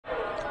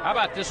How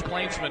about this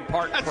Plainsman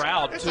Park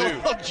crowd, it's too? a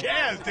little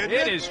jazzed, isn't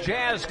it? It is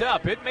jazzed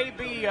up. It may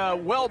be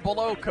well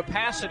below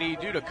capacity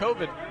due to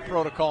COVID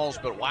protocols,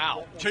 but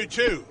wow.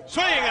 2-2.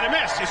 Swing and a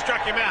miss. He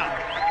struck him out.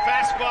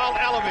 Fastball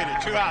elevated.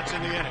 2 outs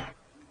in the inning.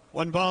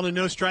 1 ball and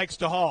no strikes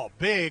to Hall.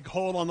 Big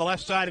hole on the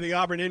left side of the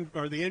Auburn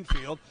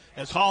infield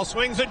as Hall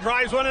swings and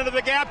drives one into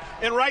the gap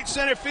in right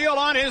center field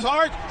on his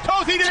heart.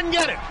 Tothi didn't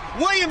get it.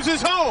 Williams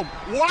is home.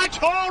 Watch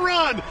Hall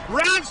run.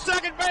 Round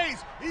second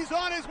base. He's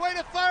on his way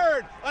to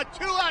third. A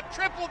 2-out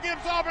triple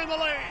gives Auburn the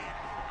lead.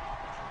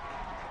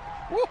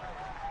 Woo.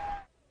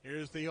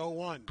 Here's the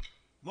 0-1.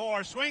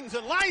 Moore swings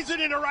and lines it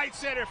into right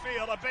center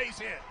field. A base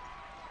hit.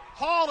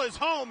 Hall is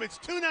home. It's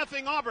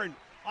 2-0 Auburn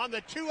on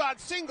the 2-out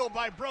single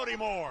by Brody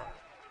Moore.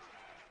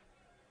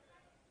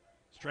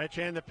 Stretch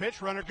and the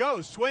pitch, runner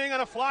goes. Swing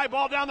on a fly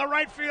ball down the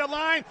right field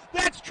line.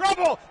 That's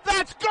trouble.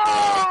 That's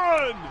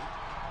gone!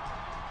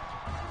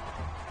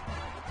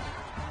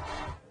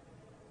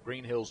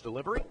 Greenhill's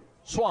delivery.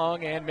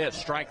 Swung and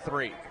missed. Strike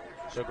 3.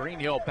 So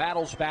Greenhill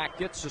battles back,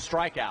 gets the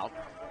strikeout.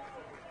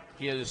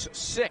 His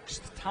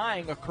 6th,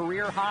 tying a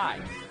career high.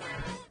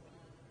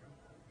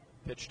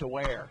 Pitch to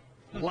Ware.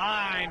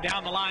 Line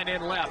down the line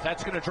in left.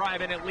 That's going to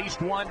drive in at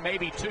least 1,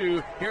 maybe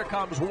 2. Here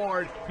comes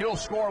Ward. He'll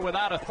score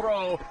without a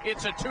throw.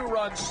 It's a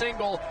 2-run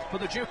single for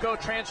the JUCO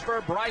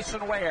transfer,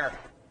 Bryson Ware.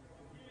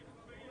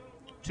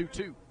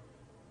 2-2.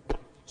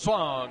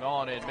 Swung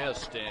on and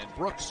missed, and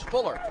Brooks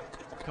Fuller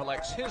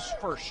collects his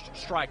first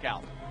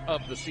strikeout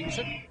of the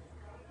season.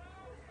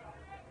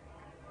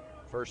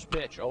 First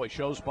pitch. Oh, he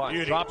shows bunt.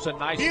 Beauty. Drops a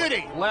nice Beauty.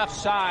 One. Left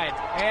side,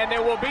 and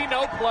there will be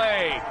no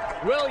play.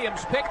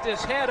 Williams picked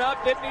his head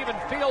up, didn't even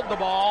field the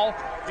ball.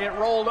 It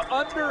rolled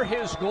under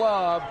his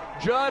glove.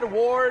 Judd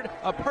Ward,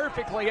 a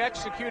perfectly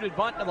executed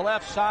bunt to the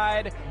left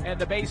side, and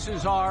the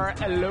bases are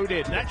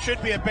loaded. That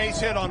should be a base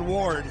hit on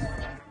Ward.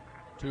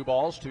 2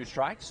 balls, 2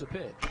 strikes, a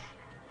pitch.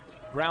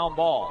 Ground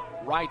ball,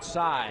 right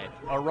side.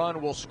 A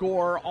run will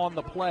score on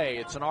the play.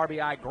 It's an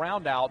RBI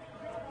ground out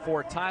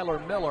for Tyler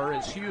Miller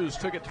as Hughes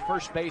took it to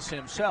first base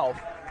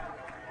himself.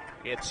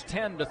 It's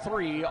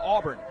 10-3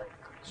 Auburn.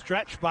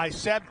 Stretch by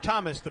Seb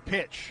Thomas, the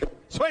pitch.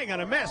 Swing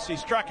and a miss. He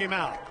struck him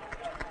out.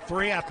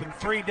 3 up and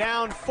 3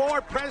 down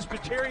for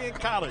Presbyterian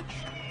College.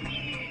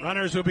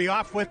 Runners will be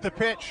off with the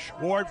pitch.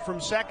 Ward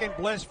from second,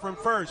 Bliss from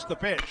first. The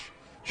pitch.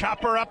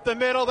 Chopper up the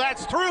middle.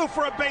 That's through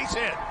for a base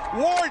hit.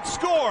 Ward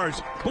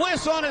scores.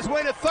 Bliss on his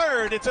way to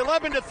third. It's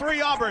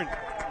 11-3 Auburn.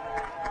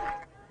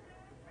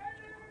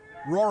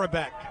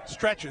 Rorabeck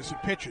stretches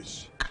and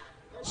pitches.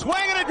 Swing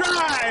and a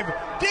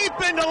drive. Deep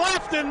into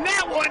left, and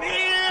that one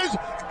is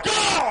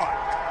gone.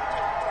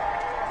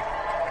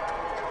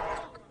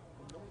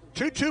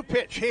 2-2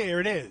 pitch. Here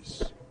it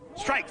is.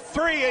 Strike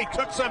 3. He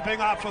took something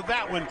off of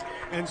that one,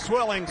 and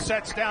Swilling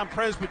sets down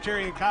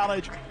Presbyterian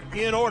College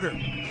in order.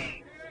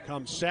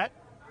 Comes set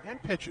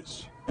and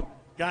pitches.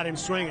 Got him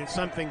swinging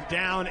something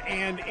down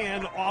and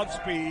in off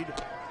speed.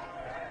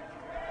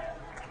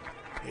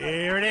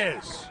 Here it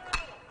is.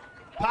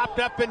 Popped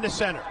up into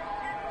center.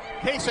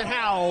 Kason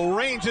Howell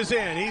ranges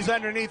in. He's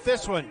underneath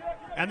this one.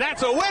 And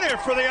that's a winner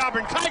for the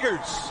Auburn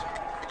Tigers.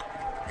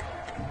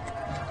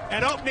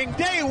 An opening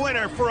day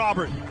winner for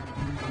Auburn.